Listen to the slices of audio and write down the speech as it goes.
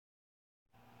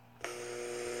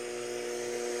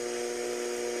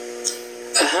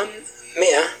أهم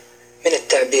 100 من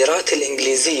التعبيرات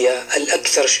الإنجليزية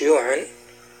الأكثر شيوعا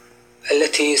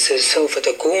التي سوف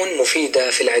تكون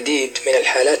مفيدة في العديد من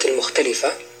الحالات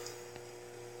المختلفة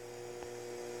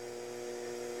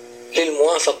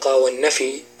للموافقة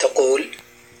والنفي. تقول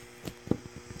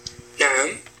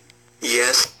نعم،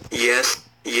 Yes, yes,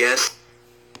 yes.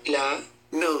 لا،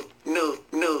 No, no,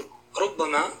 no.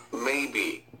 ربما،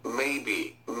 Maybe,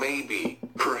 maybe, maybe.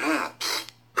 Perhaps,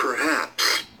 perhaps,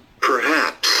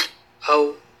 perhaps.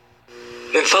 أو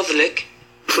من فضلك.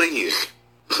 Please,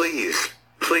 please,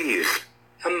 please.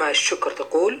 أما الشكر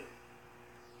تقول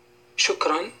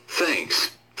شكرا. Thanks,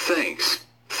 thanks,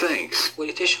 thanks.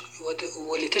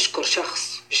 ولتشكر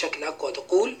شخص بشكل أقوى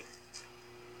تقول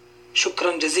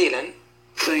شكرا جزيلا.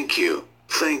 Thank you,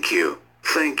 thank you,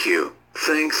 thank you.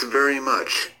 Thanks very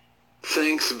much.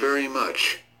 Thanks very much.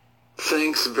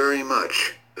 Thanks very much.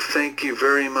 Thank you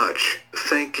very much.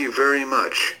 Thank you very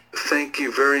much. Thank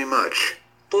you very much.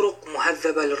 طرق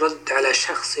مهذبة للرد على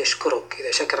شخص يشكرك.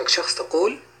 إذا شكرك شخص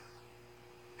تقول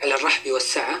على الرحب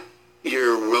والسعة.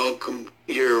 You're welcome.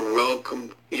 You're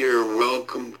welcome. You're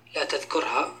welcome. لا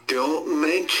تذكرها. Don't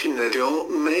mention it.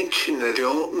 Don't mention it.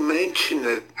 Don't mention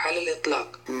it. على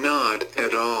الإطلاق. Not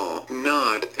at all.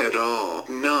 Not at all.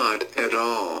 Not at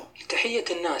all. لتحية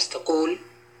الناس تقول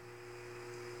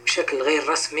بشكل غير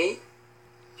رسمي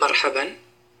مرحبا.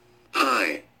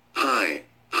 Hi. Hi.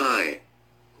 Hi.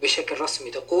 بشكل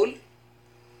رسمي تقول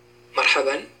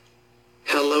مرحبا.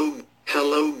 Hello.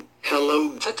 Hello.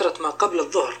 Hello. فترة ما قبل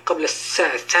الظهر، قبل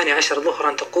الساعة 12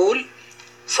 ظهرا تقول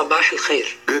صباح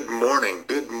الخير. Good morning.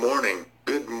 Good morning.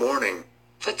 Good morning.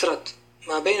 فترة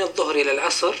ما بين الظهر إلى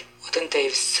العصر وتنتهي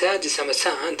في 6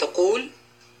 مساء تقول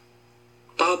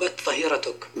طابت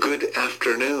ظهيرتك. Good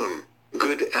afternoon.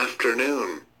 Good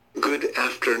afternoon. Good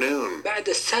afternoon.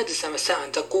 بعد 6 مساء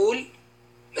تقول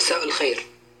مساء الخير.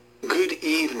 Good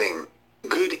evening.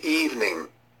 Good evening.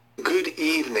 Good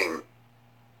evening.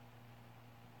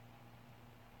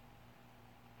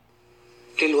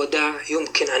 للوداع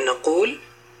يمكن أن نقول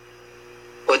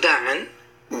وداعا.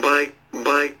 Bye.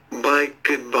 Bye. Bye.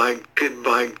 Goodbye.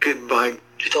 Goodbye. Goodbye.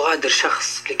 لتغادر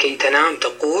شخص لكي تنام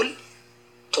تقول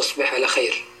تصبح على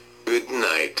خير. Good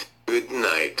night. Good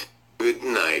night. Good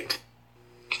night.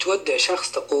 لتودع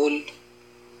شخص تقول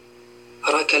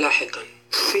أراك لاحقا.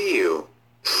 See you.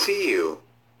 See you.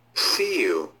 See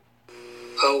you.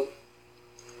 أو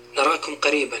نراكم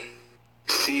قريبا.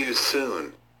 See you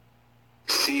soon.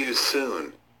 See you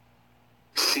soon.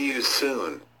 See you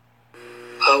soon.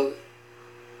 أو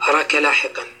أراك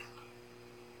لاحقا.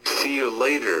 See you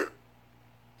later.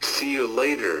 See you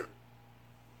later.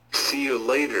 See you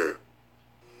later.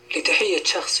 لتحية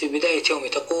شخص في بداية يومي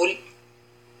تقول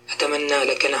أتمنى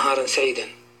لك نهارا سعيدا.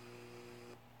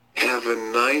 Have a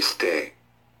nice day.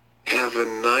 Have a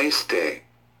nice day.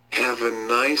 Have a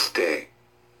nice day.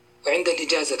 وعند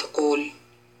الإجازة تقول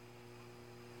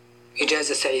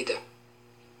إجازة سعيدة.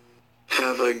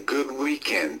 Have a good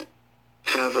weekend.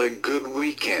 Have a good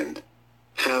weekend.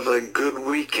 Have a good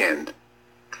weekend.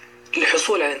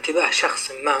 للحصول على انتباه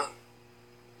شخص ما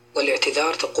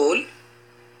والاعتذار تقول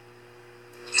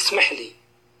اسمح لي.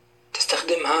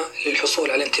 تستخدمها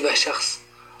للحصول على انتباه شخص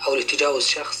أو لتجاوز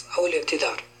شخص أو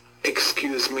الاعتذار.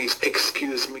 Excuse me.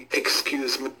 Excuse me.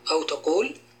 Excuse me. أو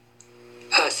تقول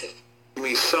آسف.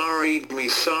 Me sorry. Me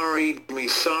sorry. Me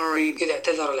sorry. إذا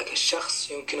اعتذر لك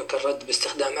الشخص يمكنك الرد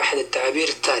باستخدام أحد التعابير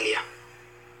التالية.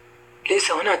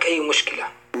 ليس هناك أي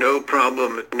مشكلة. No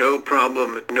problem. No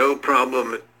problem. No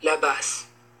problem. لا بأس.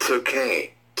 It's okay.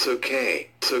 It's okay.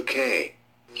 It's okay.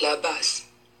 لا بأس.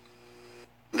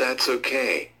 That's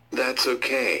okay. That's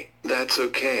okay. That's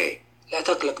okay. لا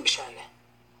تقلق بشأنه.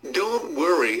 Don't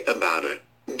worry about it.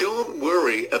 Don't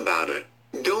worry about it.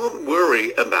 Don't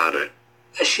worry about it.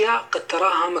 أشياء قد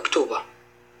تراها مكتوبة.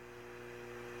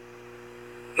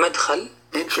 مدخل.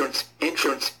 Entrance.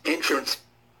 Entrance. Entrance.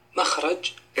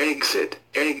 مخرج. Exit.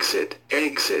 Exit.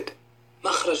 Exit.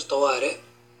 مخرج طوارئ.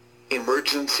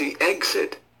 Emergency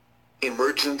exit.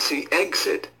 Emergency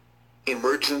exit.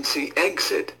 Emergency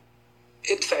exit.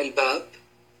 ادفع الباب.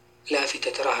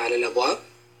 لافتة تراها على الأبواب.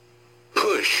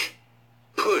 Push.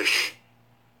 Push.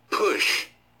 Push.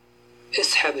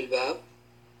 اسحب الباب.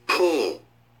 Pull.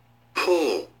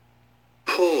 Pull.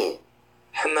 Pull.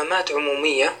 حمامات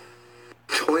عمومية.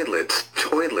 Toilets.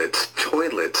 Toilets.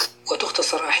 Toilets.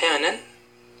 وتختصر أحيانا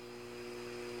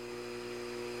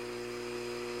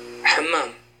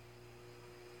حمام.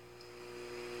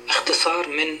 اختصار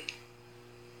من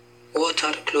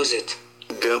water closet.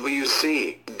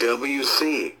 WC.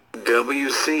 WC.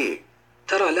 WC.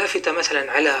 ترى لافتة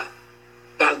مثلا على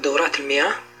بعض دورات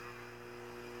المياه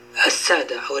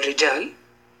السادة أو الرجال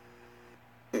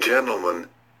gentleman,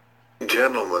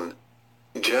 gentleman,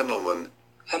 gentleman.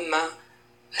 أما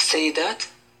السيدات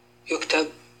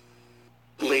يكتب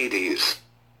ladies,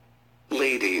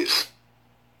 ladies,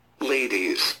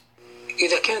 ladies.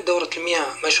 إذا كانت دورة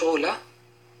المياه مشغولة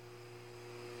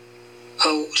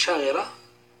أو شاغرة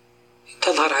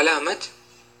تظهر علامة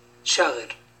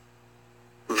شاغر.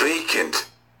 vacant,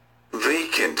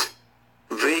 vacant,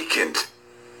 vacant.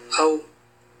 أو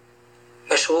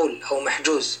مشغول أو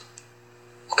محجوز.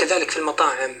 وكذلك في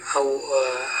المطاعم أو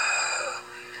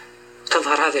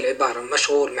تظهر هذه العبارة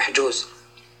مشغول محجوز.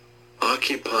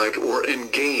 occupied or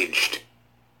engaged,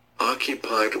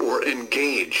 occupied or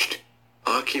engaged,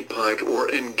 occupied or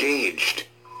engaged.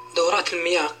 دورات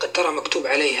المياه قد ترى مكتوب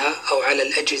عليها أو على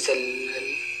الأجهزة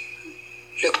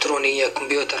الإلكترونية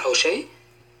كمبيوتر أو شيء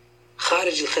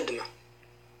خارج الخدمة.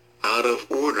 out of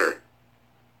order,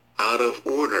 out of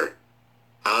order,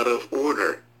 out of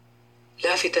order.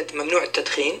 لافتة ممنوع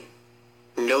التدخين.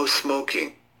 no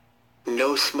smoking,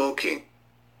 no smoking,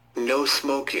 no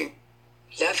smoking.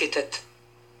 لافتة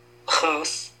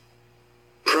خاص.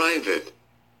 private,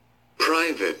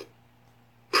 private,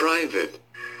 private.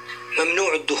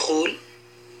 ممنوع الدخول.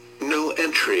 no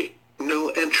entry, no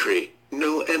entry,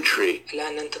 no entry.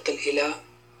 الآن ننتقل إلى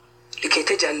لكي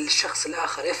تجعل الشخص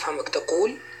الآخر يفهمك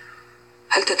تقول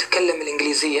هل تتكلم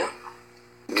الإنجليزية؟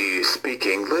 Do you speak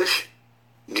English?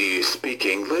 Do you speak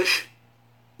English?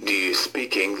 Do you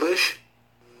speak English?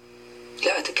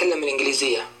 لا أتكلم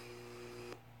الإنجليزية.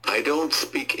 I don't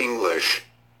speak English.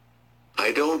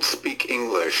 I don't speak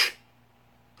English.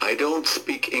 I don't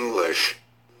speak English.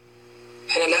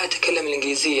 أنا لا أتكلم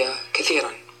الإنجليزية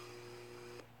كثيرا.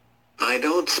 I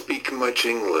don't speak much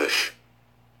English.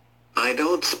 I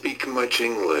don't speak much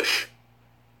English.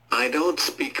 I don't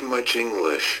speak much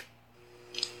English.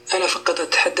 أنا فقط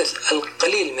أتحدث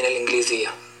القليل من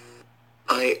الإنجليزية.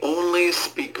 I only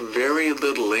speak very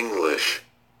little English.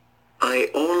 I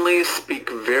only speak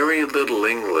very little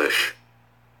English.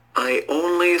 I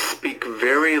only speak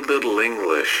very little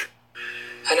English.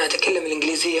 أنا أتكلم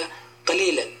الإنجليزية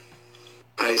قليلا.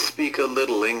 I speak a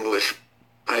little English.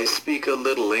 I speak a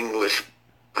little English.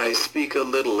 I speak a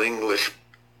little English.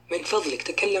 من فضلك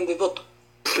تكلم ببطء.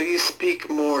 Please speak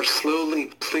more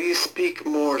slowly. Please speak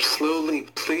more slowly.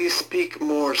 Please speak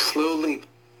more slowly.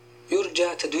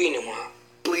 يرجى تدوينها.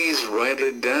 Please write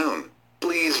it down.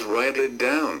 Please write it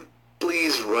down.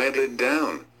 Please write it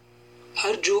down.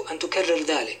 أرجو أن تكرر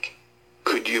ذلك.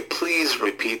 Could you please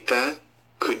repeat that?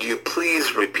 Could you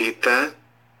please repeat that?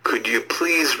 Could you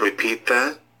please repeat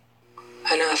that?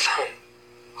 أنا أفهم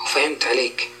وفهمت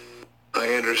عليك. I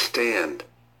understand.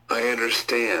 I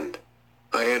understand.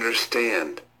 I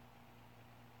understand.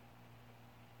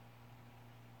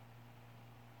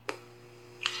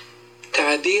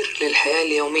 تعابير للحياة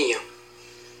اليومية.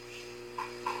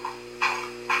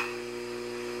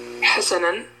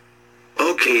 حسنا.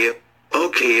 Okay.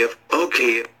 Okay.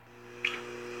 Okay.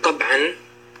 طبعا.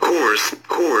 Course.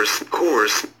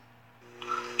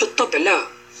 بالطبع لا.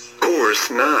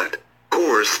 Course not.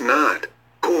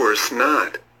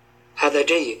 هذا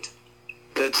جيد.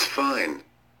 That's fine.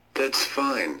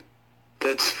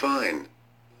 That's fine.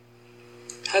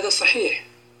 هذا صحيح.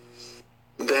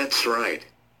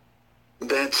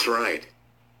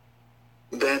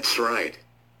 That's right.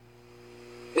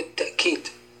 بالتأكيد.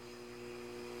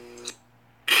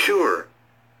 Sure.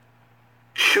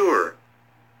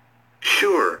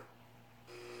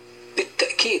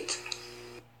 بالتأكيد.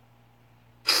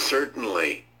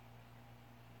 Certainly.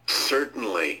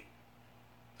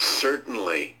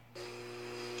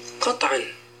 قطعا.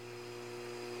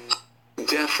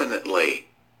 Definitely.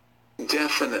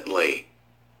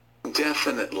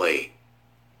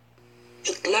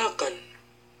 إطلاقا.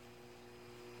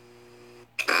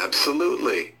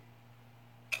 Absolutely.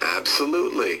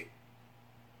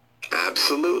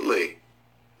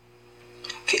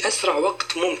 في أسرع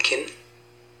وقت ممكن.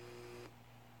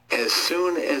 As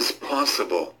soon as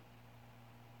possible.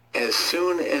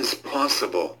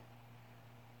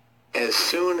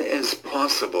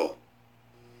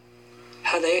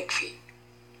 هذا يكفي.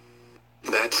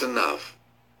 That's enough.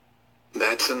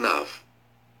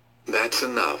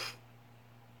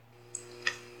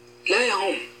 لا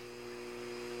يهم.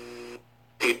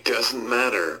 It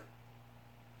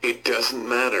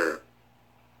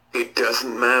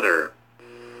doesn't matter.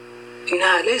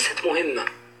 إنها ليست مهمة.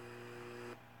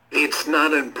 It's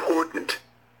not important.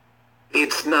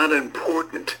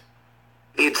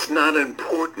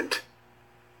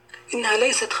 إنها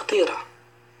ليست خطيرة.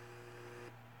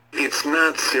 It's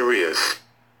not serious.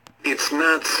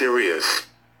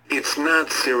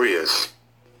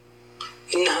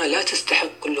 إنها لا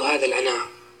تستحق كل هذا العناء.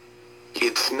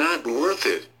 It's not worth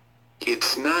it.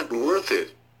 It's not worth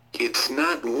it. It's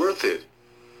not worth it.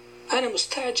 أنا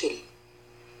مستعجل.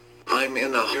 I'm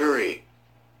in a hurry.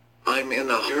 I'm in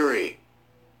a hurry.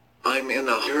 I'm in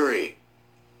a hurry.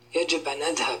 يجب أن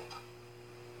أذهب.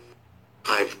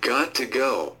 I've got to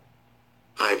go.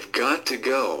 I've got to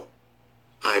go.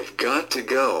 I've got to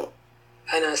go.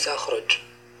 أنا سأخرج.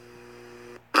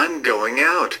 I'm going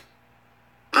out.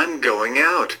 I'm going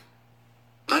out.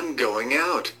 I'm going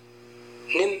out.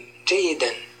 نم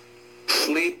جيدا.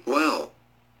 Sleep well.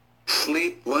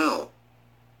 Sleep well.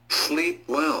 Sleep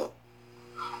well.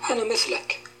 أنا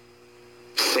مثلك.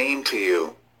 Same to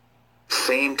you.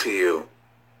 Same to you.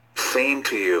 Same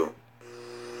to you.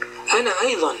 أنا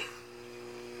أيضا.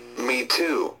 Me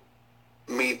too.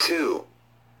 Me too.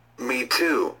 Me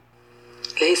too.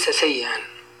 ليس سيئا.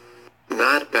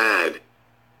 Not bad.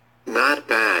 Not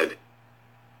bad.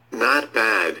 Not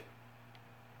bad.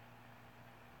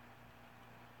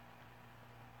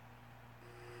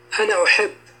 أنا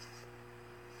أحب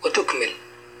وتكمل.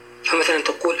 فمثلا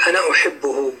تقول أنا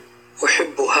أحبه،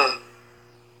 أحبها،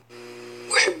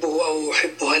 أحبه أو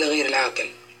أحبها لغير العاقل.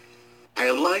 I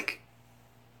like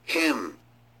him,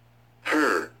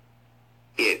 her,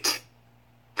 it.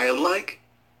 I like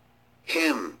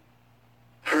him,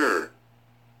 her,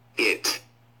 it.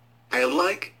 I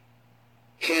like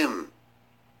him,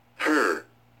 her,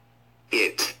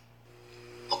 it.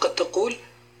 وقد تقول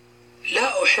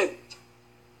لا أحب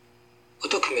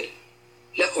وتكمل.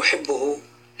 لا أحبه،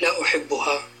 لا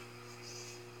أحبها.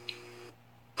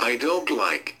 I don't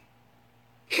like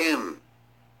him,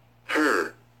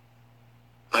 her.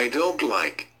 I don't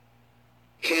like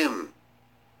him,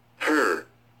 her.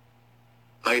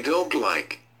 I don't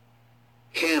like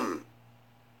him,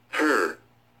 her.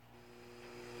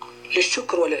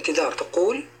 للشكر والاعتذار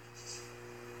تقول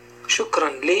شكرا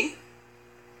لي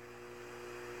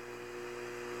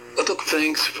وتكمل.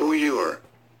 Thanks for your.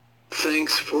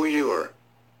 Thanks for your.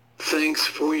 Thanks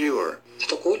for your.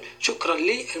 تقول شكرا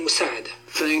لي المساعدة.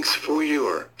 Thanks for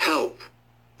your help.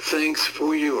 Thanks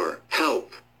for your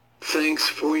help. Thanks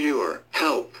for your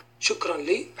help. شكرا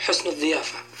لي حسن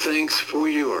الضيافة. Thanks for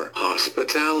your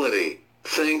hospitality.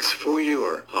 Thanks for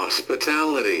your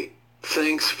hospitality.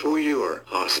 Thanks for your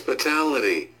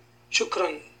hospitality.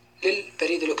 شكرا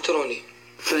للبريد الإلكتروني.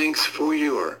 Thanks for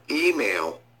your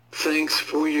email. Thanks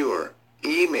for your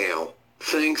email.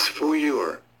 Thanks for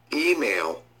your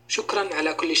email. شكرا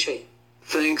على كل شيء.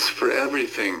 Thanks for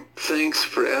everything. Thanks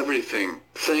for everything.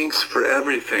 Thanks for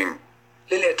everything.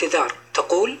 للاعتذار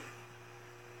تقول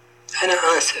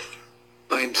أنا آسف.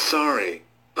 I'm sorry.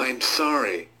 I'm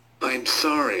sorry. I'm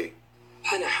sorry.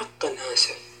 أنا حقا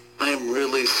آسف. I'm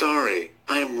really sorry.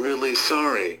 I'm really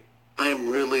sorry. I'm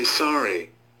really sorry.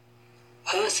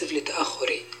 آسف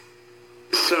لتأخري.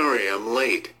 Sorry I'm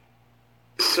late.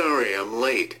 Sorry I'm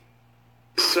late.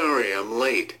 Sorry I'm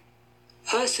late.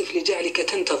 آسف لجعلك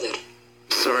تنتظر.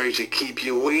 Sorry to keep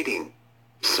you waiting.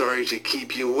 Sorry to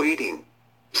keep you waiting.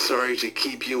 Sorry to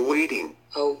keep you waiting.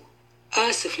 أو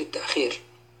آسف للتأخير.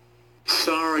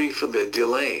 Sorry for the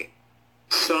delay.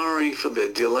 Sorry for the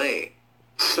delay.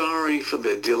 Sorry for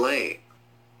the delay.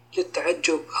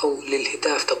 للتعجب أو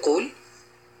للهتاف تقول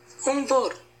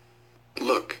انظر.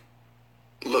 Look.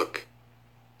 Look.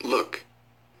 Look.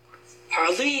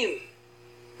 عظيم.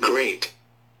 Great.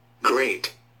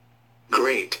 Great.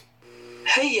 Great.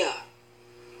 هيا.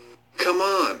 Come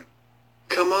on.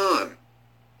 Come on.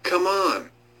 Come on.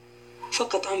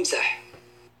 فقط أمزح.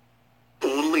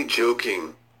 Only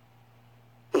joking.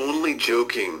 Only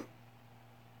joking.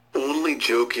 Only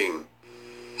joking.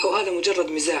 أو هذا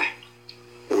مجرد مزاح.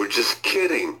 We're just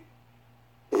kidding.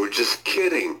 We're just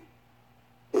kidding.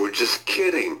 We're just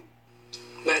kidding.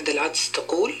 بعد العطس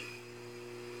تقول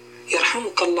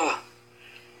يرحمك الله.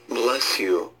 Bless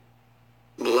you.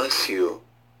 Bless you.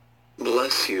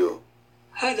 Bless you.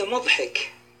 هذا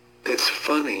مضحك. It's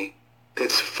funny.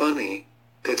 It's funny.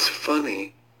 It's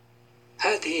funny.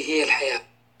 هذه هي الحياة.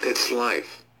 It's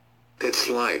life. It's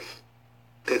life.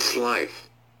 It's life.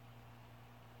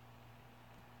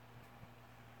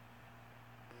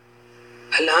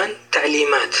 الآن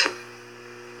تعليمات.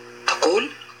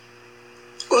 تقول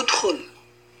ادخل.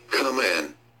 Come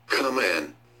in. Come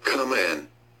in. Come in.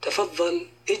 تفضل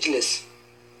اجلس.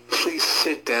 Please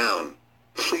sit down.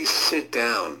 Please sit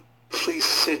down. Please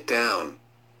sit down.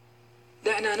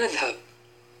 دعنا نذهب.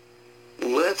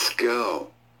 Let's go.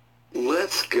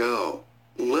 Let's go.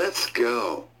 Let's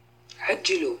go.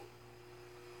 عجلوا.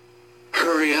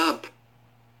 Hurry up.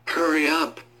 Hurry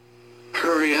up.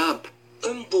 Hurry up.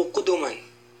 امضوا قدما.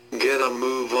 Get a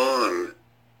move on.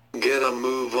 Get a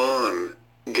move on.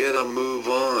 Get a move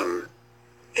on.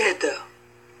 اهدى.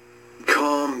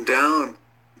 Calm down.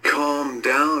 Calm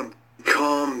down.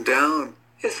 Calm down.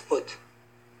 اثبت.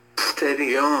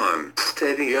 Steady on.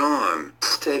 Steady on.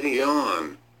 Steady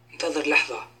on. انتظر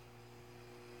لحظة.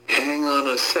 Hang on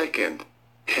a second.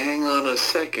 Hang on a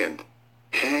second.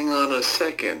 Hang on a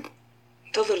second.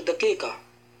 انتظر دقيقة.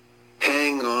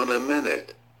 Hang on a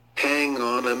minute. Hang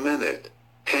on a minute.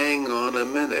 Hang on a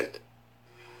minute.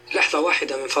 لحظة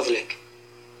واحدة من فضلك.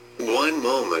 One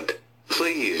moment,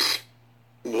 please.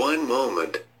 One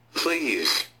moment,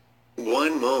 please.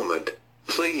 One moment,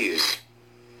 please.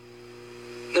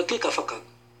 دقيقة فقط.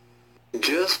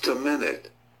 Just a minute.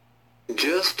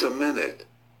 Just a minute.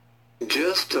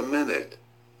 Just a minute.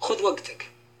 خذ وقتك.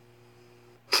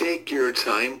 Take your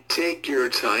time. Take your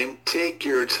time. Take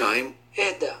your time.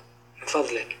 اهدأ من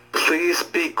فضلك. Please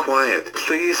be quiet.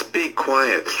 Please be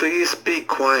quiet. Please be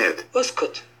quiet.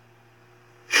 اسكت.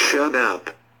 Shut up.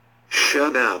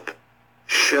 Shut up.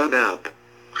 Shut up.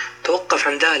 توقف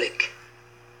عن ذلك.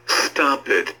 Stop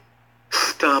it.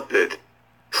 Stop it.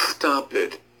 Stop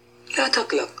it. لا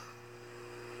تقلق.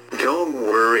 Don't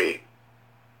worry.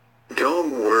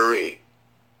 Don't worry.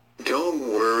 Don't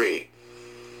worry.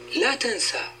 لا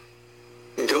تنسى.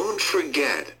 Don't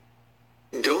forget.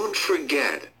 Don't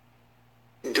forget.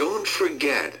 Don't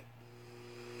forget.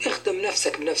 اخدم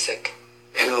نفسك بنفسك.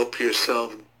 Help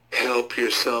yourself. Help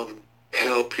yourself.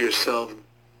 Help yourself.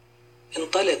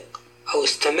 انطلق أو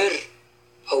استمر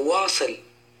أو واصل.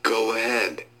 Go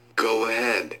ahead. Go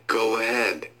ahead. Go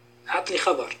ahead. أعطني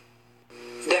خبر.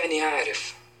 دعني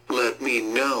أعرف. Let me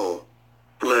know.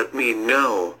 Let me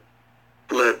know.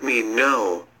 Let me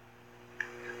know.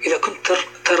 إذا كنت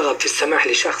ترغب في السماح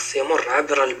لشخص يمر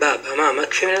عبر الباب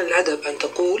أمامك فمن الأدب أن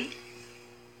تقول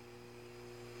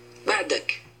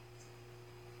بعدك.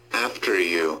 After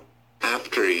you.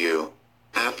 After you.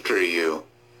 After you.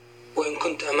 وإن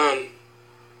كنت أمام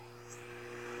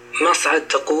مصعد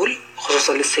تقول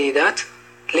خصوصا للسيدات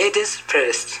ladies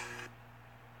first.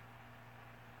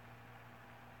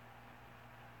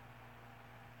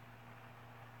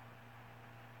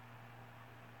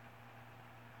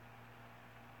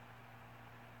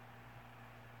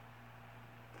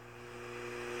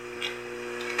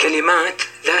 كلمات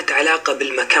ذات علاقة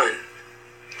بالمكان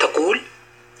تقول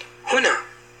هنا.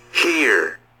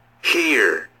 Here.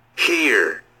 Here.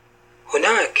 Here.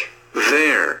 هناك.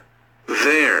 There.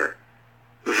 There.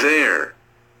 There.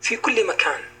 في كل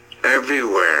مكان.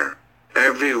 Everywhere.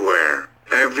 Everywhere.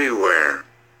 Everywhere.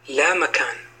 لا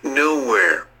مكان.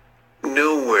 Nowhere.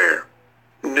 Nowhere.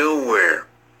 Nowhere.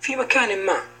 في مكان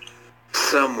ما.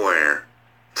 Somewhere.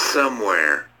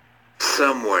 Somewhere.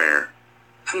 Somewhere.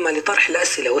 أما لطرح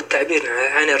الأسئلة والتعبير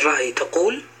عن الرأي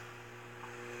تقول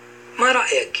ما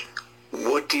رأيك؟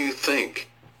 What do you think?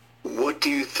 What do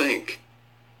you think?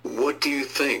 What do you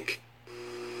think?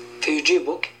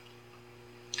 فيجيبك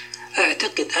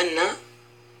أعتقد أن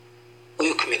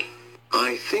ويكمل.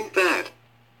 I think that.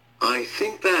 I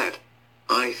think that.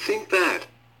 I think that.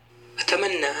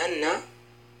 أتمنى أن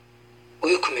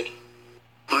ويكمل.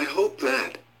 I hope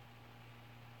that.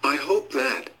 I hope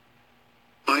that.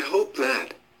 I hope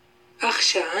that.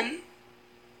 أخشى أن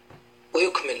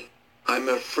ويكمل. I'm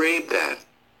afraid that.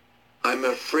 I'm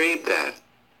afraid that.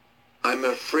 I'm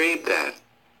afraid that.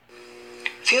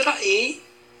 في رأيي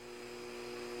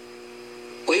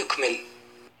ويكمل.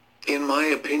 In my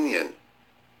opinion.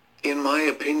 In my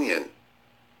opinion.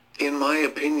 In my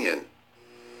opinion.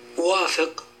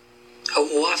 أوافق أو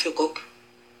أوافقك.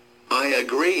 I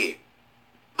agree.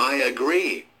 I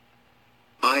agree.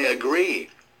 I agree.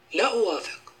 لا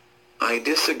أوافق. I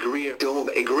disagree. Don't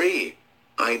agree.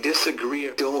 I disagree.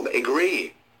 Don't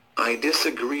agree. I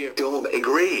disagree. Don't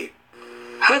agree.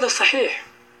 هذا صحيح.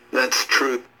 That's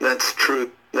true. That's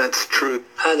true. That's true.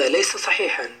 هذا ليس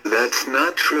صحيحا. That's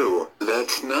not true.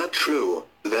 That's not true.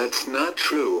 That's not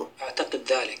true. أعتقد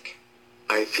ذلك.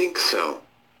 I think so.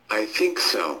 I think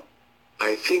so.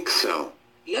 I think so.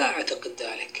 لا أعتقد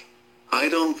ذلك. I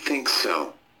don't think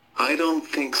so. I don't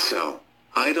think so.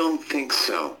 I don't think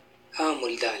so.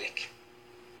 آمل ذلك.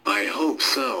 I hope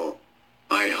so.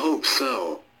 I hope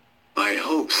so. I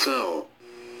hope so.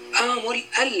 آمل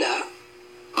ألا.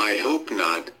 I hope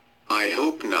not. I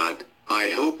hope not. I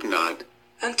hope not.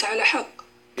 أنت على حق.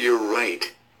 You're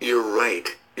right. You're right.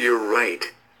 You're right.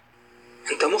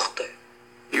 أنت مخطئ.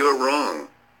 You're wrong.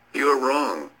 You're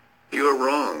wrong. You're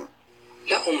wrong.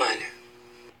 لا أمانع.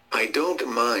 I don't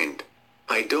mind.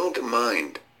 I don't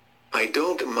mind. I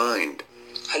don't mind.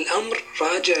 الأمر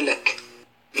راجع لك.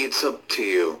 It's up to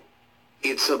you.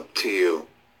 It's up to you.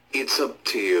 It's up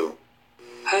to you.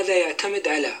 هذا يعتمد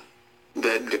على.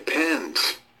 That depends.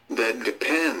 That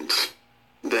depends.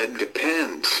 That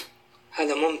depends.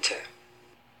 هذا ممتع.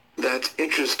 That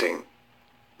interesting.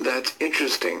 That's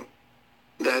interesting.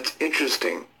 That's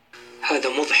interesting. هذا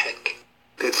مضحك.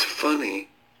 It's funny.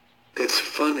 It's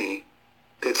funny.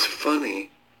 It's funny.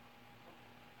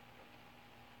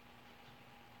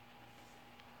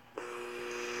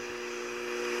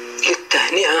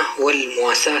 للتهنئة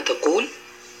والمواساة تقول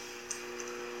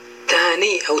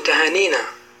تهاني أو تهانينا.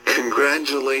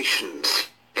 Congratulations.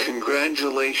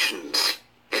 Congratulations.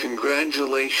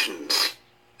 Congratulations.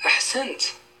 أحسنت.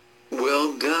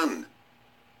 Well done.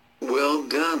 Well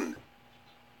done.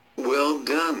 Well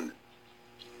done.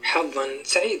 حظا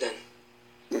سعيدا.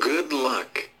 Good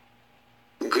luck.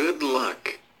 Good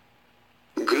luck.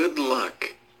 Good luck.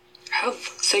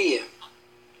 حظ سيء.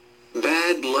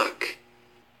 Bad luck.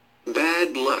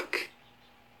 Bad luck.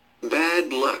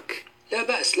 Bad luck. لا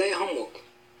بأس، لا يهمك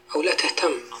أو لا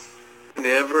تهتم.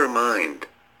 Never mind.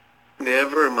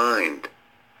 Never mind.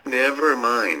 Never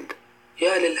mind.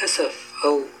 يا للأسف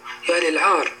أو يا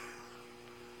للعار.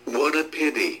 What a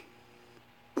pity.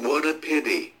 What a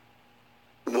pity.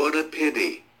 What a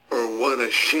pity. Or what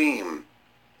a shame.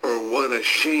 Or what a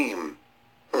shame.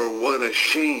 Or what a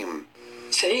shame.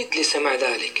 سعيد لسماع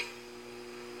ذلك.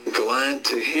 Glad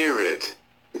to hear it.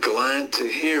 Glad to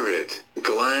hear it.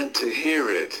 Glad to hear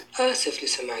it. آسف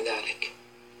لسماع ذلك.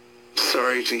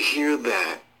 Sorry to hear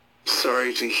that.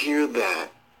 Sorry to hear that.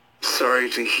 Sorry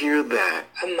to hear that.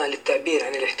 أما للتعبير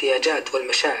عن الاحتياجات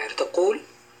والمشاعر تقول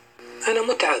أنا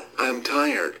متعب. I'm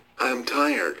tired. I'm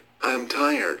tired. I'm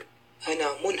tired.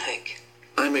 أنا منهك.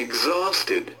 I'm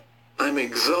exhausted. I'm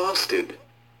exhausted.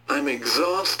 I'm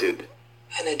exhausted.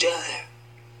 أنا جائع.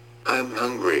 I'm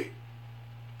hungry.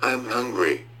 I'm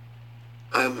hungry.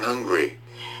 I'm hungry.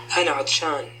 أنا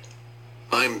عطشان.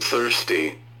 I'm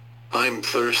thirsty. I'm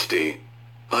thirsty.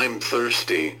 I'm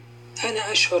thirsty.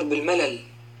 أنا أشعر بالملل.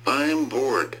 I'm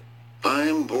bored.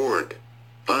 I'm bored.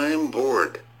 I'm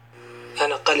bored.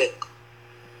 أنا قلق.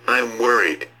 I'm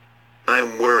worried.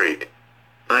 I'm worried.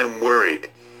 I'm worried.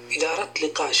 إذا أردت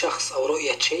لقاء شخص أو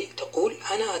رؤية شيء تقول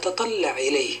أنا أتطلع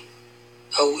إليه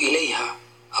أو إليها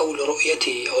أو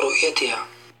لرؤيته أو رؤيتها.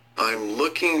 I'm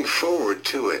looking forward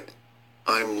to it.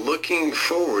 I'm looking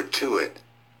forward to it.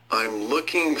 I'm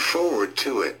looking forward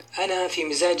to it. أنا في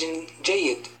مزاج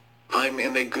جيد. I'm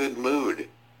in a good mood.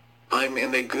 I'm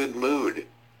in a good mood.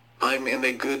 I'm in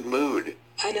a good mood.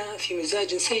 أنا في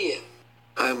مزاج سيء.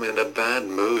 I'm in a bad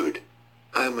mood.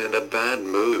 I'm in a bad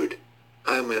mood.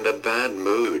 I'm in a bad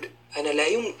mood. أنا لا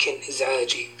يمكن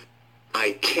إزعاجي.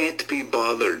 I can't be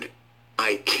bothered.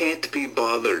 I can't be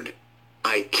bothered.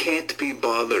 I can't be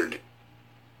bothered.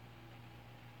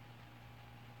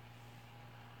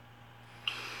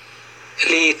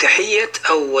 لتحية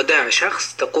أو وداع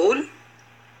شخص تقول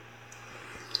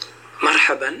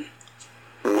مرحبا.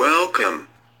 Welcome.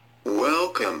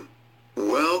 Welcome.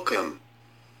 Welcome.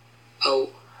 أو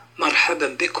مرحبا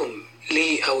بكم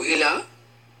لي أو إلى.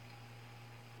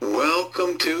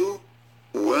 Welcome to.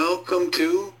 Welcome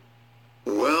to.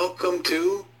 Welcome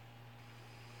to.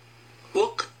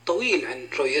 وقت طويل عن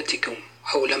رؤيتكم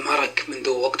أو لم أرك منذ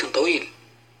وقت طويل.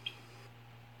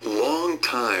 Long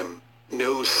time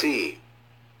no see.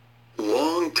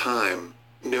 Long time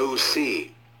no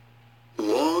see.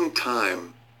 Long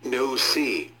time no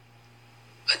see.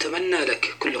 أتمنى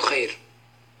لك كل خير.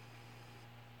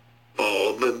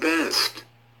 All the best.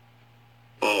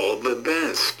 All the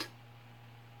best.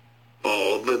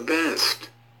 All the best.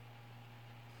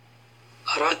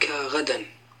 أراك غدا.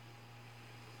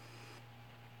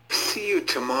 See you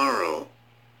tomorrow.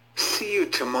 See you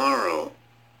tomorrow.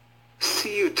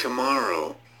 See you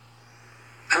tomorrow.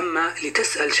 أما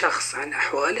لتسأل شخص عن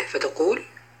أحواله فتقول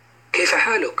كيف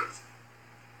حالك؟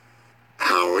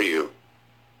 How are you?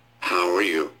 How are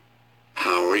you?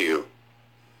 How are you?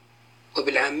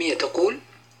 وبالعامية تقول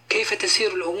كيف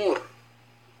تسير الأمور؟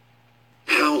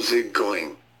 How's it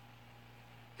going?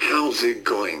 How's it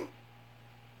going?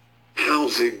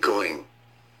 How's it going?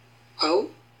 أو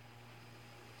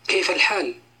كيف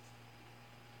الحال؟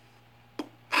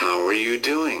 How are you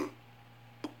doing?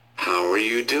 How are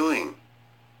you doing?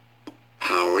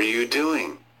 How are you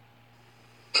doing?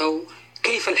 أو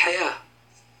كيف الحياة؟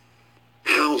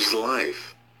 How's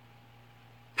life?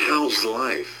 How's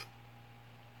life?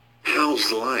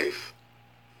 How's life?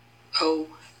 أو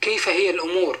كيف هي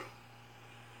الأمور؟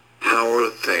 How are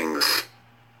things?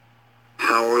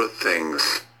 How are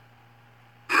things?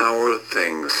 How are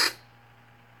things?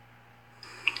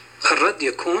 الرد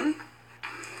يكون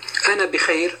أنا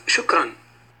بخير شكرا.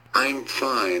 I'm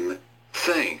fine,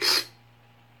 thanks.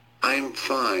 I'm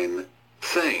fine,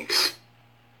 thanks.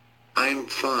 I'm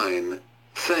fine,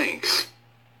 thanks.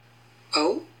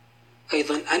 أو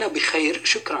أيضا أنا بخير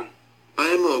شكرا.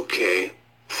 I'm okay,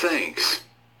 thanks.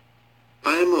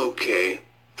 I'm okay,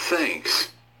 thanks.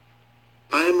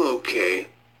 I'm okay,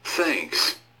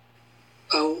 thanks.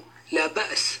 أو لا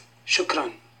بأس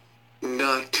شكرا.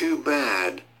 Not too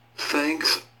bad,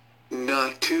 thanks.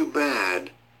 Not too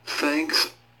bad, thanks.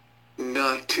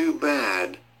 Not too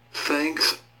bad,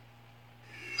 thanks.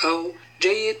 أو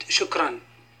جيد شكرا.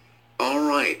 All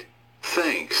right,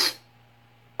 thanks.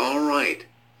 All right,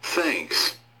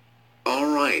 thanks. All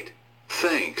right,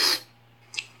 thanks.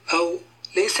 أو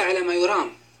ليس على ما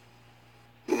يرام.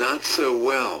 Not so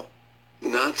well.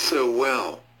 Not so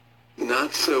well.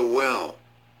 Not so well.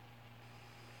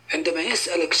 عندما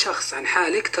يسألك شخص عن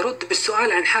حالك ترد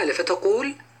بالسؤال عن حاله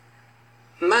فتقول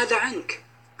ماذا عنك؟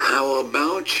 How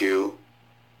about you?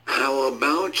 How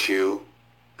about you?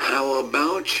 How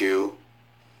about you?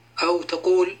 أو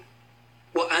تقول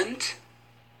وأنت؟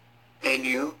 And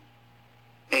you?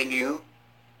 And you?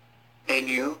 And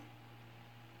you?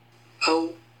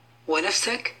 أو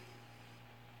ونفسك؟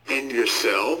 And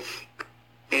yourself?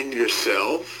 And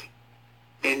yourself?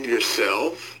 And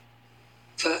yourself?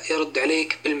 فيرد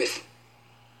عليك بالمثل.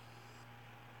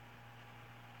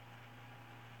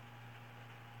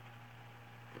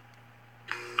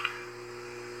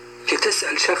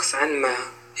 لتسأل شخص عن ما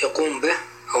يقوم به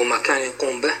أو ما كان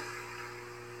يقوم به.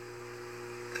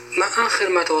 ما آخر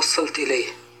ما توصلت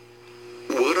إليه؟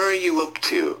 What are you up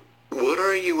to? What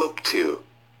are you up to?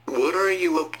 What are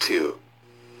you up to?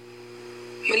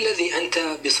 ما الذي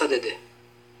أنت بصدده؟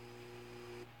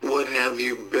 What have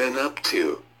you been up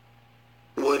to?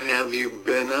 What have you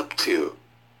been up to?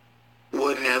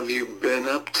 What have you been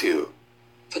up to?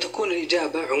 فتكون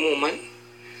الإجابة عموما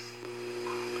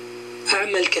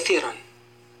أعمل كثيرا.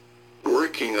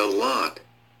 Working a lot.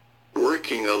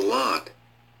 Working a lot.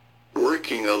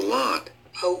 Working a lot.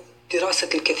 أو دراسة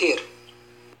الكثير.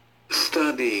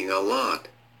 Studying a lot.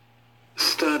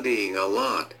 Studying a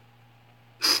lot.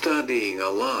 Studying a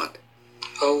lot.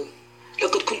 أو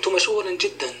لقد كنت مشغولا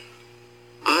جدا.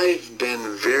 I've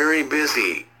been very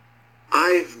busy.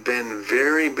 I've been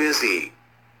very busy.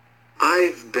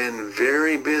 I've been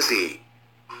very busy.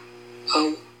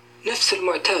 أو نفس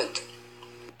المعتاد.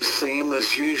 Same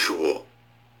as usual.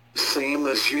 Same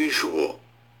as usual.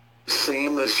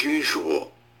 Same as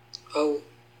usual. أو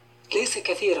ليس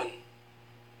كثيرا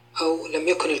أو لم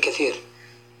يكن الكثير.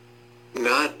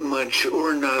 Not much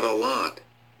or not a lot.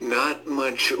 Not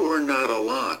much or not a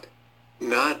lot.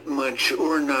 Not much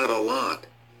or not a lot.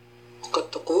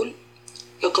 وقد تقول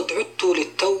لقد عدت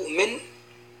للتو من.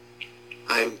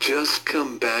 I've just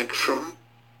come back from.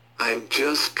 I've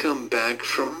just come back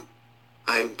from.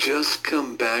 I've just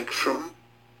come back from.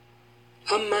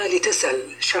 أما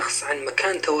لتسأل شخص عن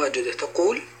مكان تواجده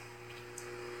تقول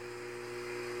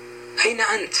أين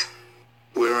أنت؟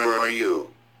 Where are you?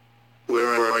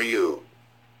 Where are you?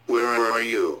 Where are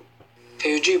you?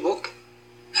 فيجيبك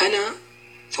أنا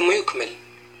ثم يكمل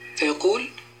فيقول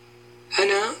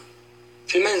أنا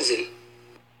في المنزل.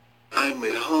 I'm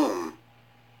at home.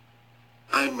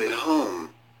 I'm at home.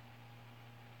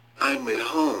 I'm at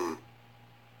home.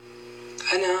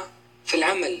 أنا في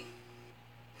العمل.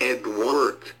 At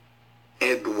work.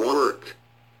 At work.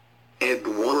 At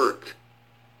work.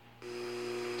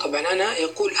 طبعا أنا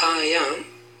يقول I am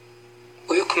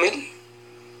ويكمل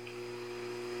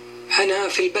أنا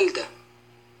في البلدة.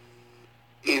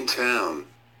 In town.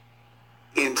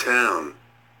 In town.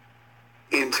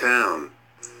 In town.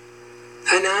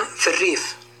 أنا في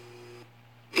الريف.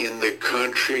 In the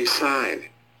countryside.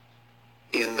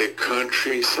 In the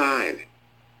countryside.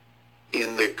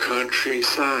 In the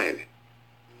countryside.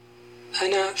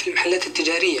 أنا في المحلات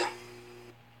التجارية.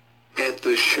 At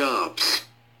the shops.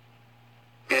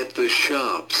 At the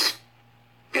shops.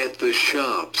 At the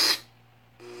shops.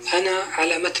 أنا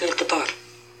على متن القطار.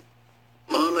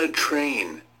 On a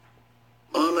train.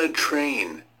 On a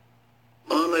train.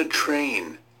 On a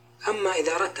train. أما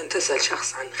إذا أردت أن تسأل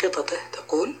شخص عن خططه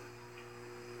تقول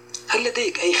هل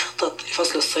لديك أي خطط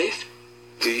لفصل الصيف؟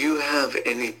 Do you have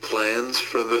any plans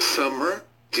for the summer?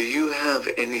 Do you have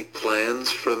any plans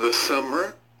for the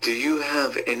summer? Do you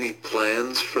have any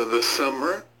plans for the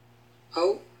summer?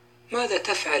 أو ماذا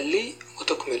تفعل لي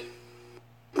وتكمل.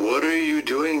 What are you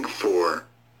doing for?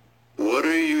 What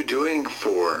are you doing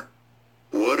for?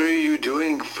 What are you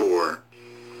doing for?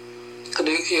 قد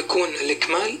يكون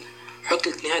الإكمال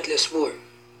عطلة نهاية الأسبوع.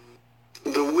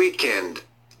 The weekend.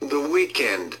 The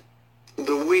weekend.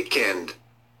 The weekend.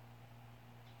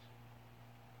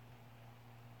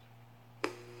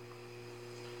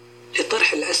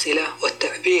 لطرح الأسئلة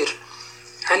والتعبير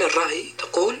عن الرأي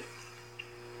تقول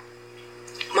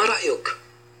ما رأيك؟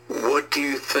 What do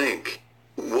you think?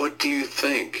 What do you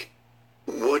think?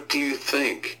 What do you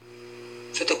think?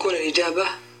 فتكون الإجابة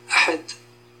أحد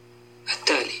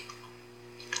التالي.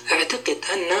 أعتقد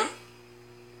أن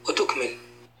وتكمل.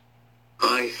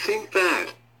 I think that.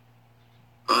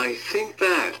 I think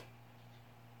that.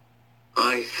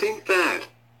 I think that.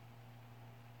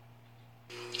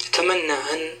 أتمنى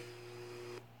أن.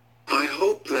 I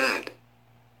hope that.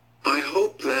 I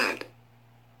hope that.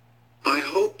 I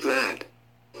hope that.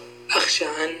 أخشى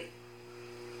أن.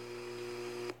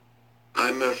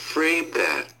 I'm afraid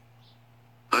that.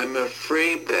 I'm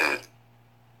afraid that.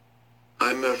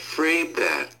 I'm afraid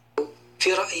that.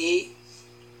 في رأيي.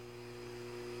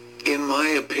 In my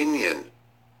opinion.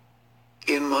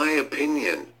 In my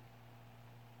opinion.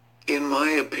 In my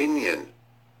opinion.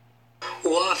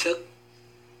 أوافق.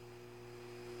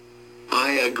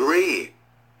 I agree.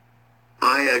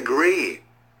 I agree.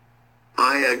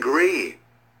 I agree.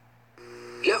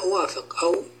 لا أوافق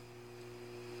أو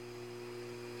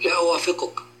لا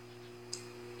أوافقك.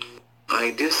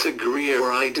 I disagree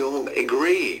or I don't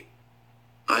agree.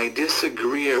 I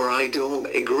disagree or I don't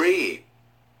agree.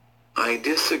 I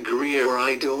disagree or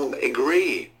I don't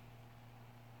agree.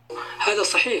 هذا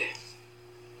صحيح.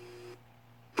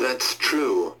 That's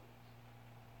true.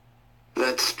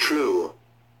 That's true.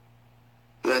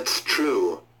 That's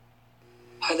true.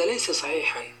 هذا ليس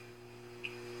صحيحا.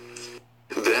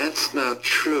 That's not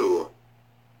true.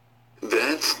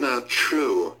 That's not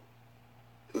true.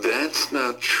 That's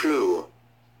not true.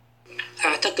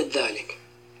 أعتقد ذلك.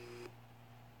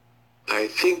 I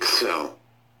think so.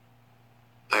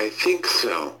 I think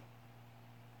so.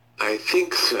 I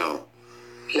think so.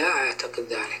 لا أعتقد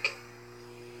ذلك.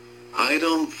 I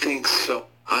don't think so.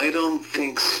 I don't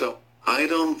think so. I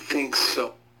don't think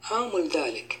so. آمل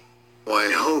ذلك.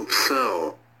 I hope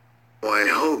so. I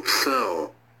hope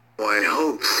so. I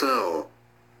hope so.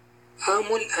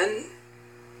 آمل أن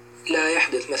لا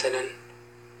يحدث مثلا.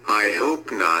 I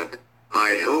hope not.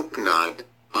 I hope not.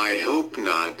 I hope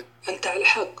not. أنت على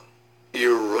حق.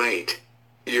 You're right.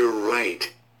 You're right.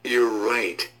 You're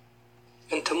right.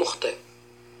 أنت مخطئ.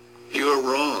 You're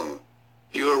wrong.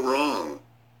 You're wrong.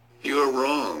 You're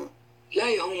wrong. لا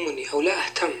يهمني أو لا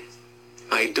أهتم.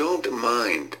 I don't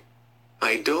mind.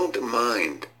 I don't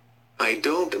mind. I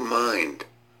don't mind.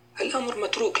 الأمر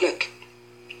متروك لك.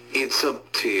 It's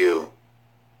up to you.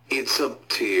 It's up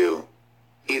to you.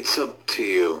 It's up to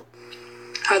you.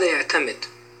 هذا يعتمد.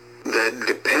 That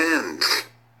depends.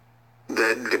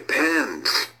 That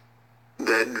depends.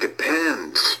 That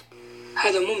depends.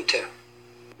 هذا ممتع.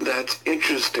 That's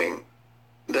interesting.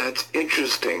 That's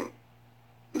interesting.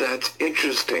 That's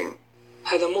interesting.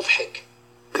 هذا مضحك.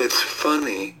 That's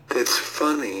funny. That's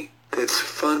funny. That's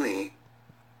funny.